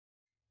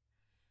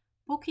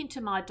book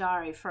into my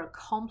diary for a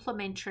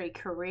complimentary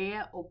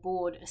career or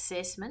board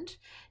assessment.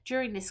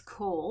 During this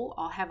call,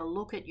 I'll have a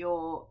look at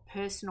your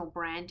personal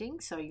branding,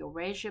 so your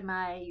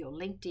resume, your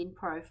LinkedIn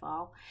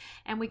profile,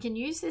 and we can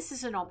use this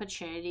as an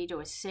opportunity to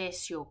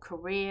assess your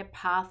career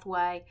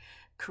pathway,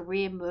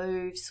 career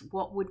moves,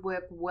 what would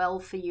work well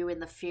for you in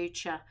the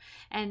future.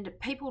 And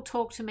people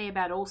talk to me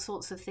about all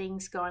sorts of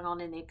things going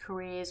on in their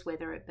careers,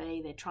 whether it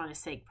be they're trying to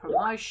seek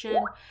promotion,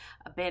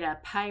 a better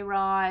pay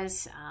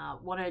rise,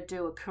 want to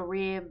do a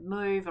career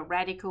move, a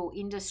radical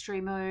industry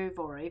move,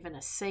 or even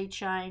a sea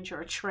change or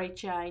a tree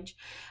change.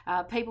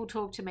 People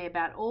talk to me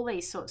about all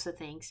these sorts of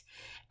things.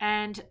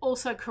 And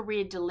also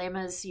career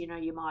dilemmas. You know,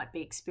 you might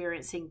be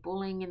experiencing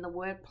bullying in the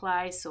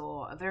workplace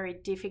or a very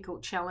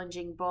difficult,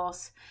 challenging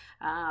boss.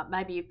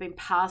 Maybe you've been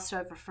passed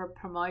over for a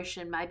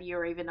promotion. Maybe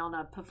you're even on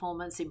a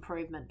performance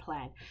improvement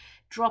plan.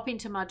 Drop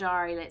into my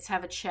diary. Let's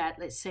have a chat.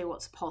 Let's see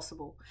what's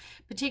possible.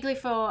 Particularly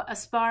for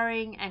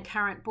aspiring and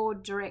current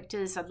board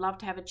directors, I'd love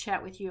to have a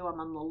chat with you. I'm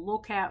on the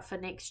lookout for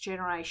next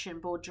generation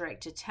board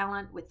director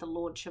talent with the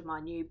launch of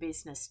my new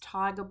business,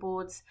 Tiger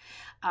Boards.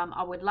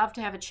 I would love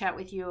to have a chat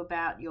with you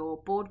about your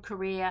board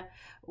career,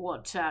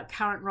 what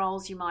current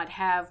roles you might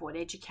have, what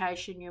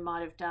education you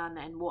might have done,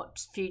 and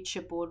what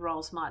future board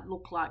roles might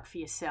look like for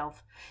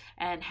yourself,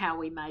 and how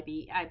we may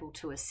be able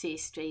to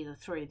assist either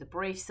through the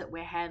briefs that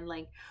we're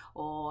handling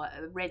or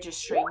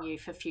registering you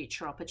for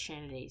future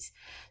opportunities.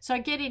 So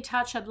get in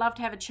touch. I'd love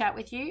to have a chat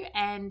with you,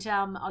 and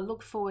I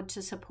look forward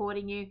to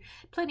supporting you.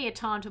 Plenty of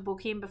time to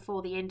book in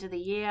before the end of the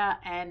year,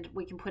 and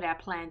we can put our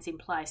plans in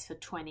place for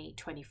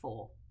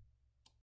 2024.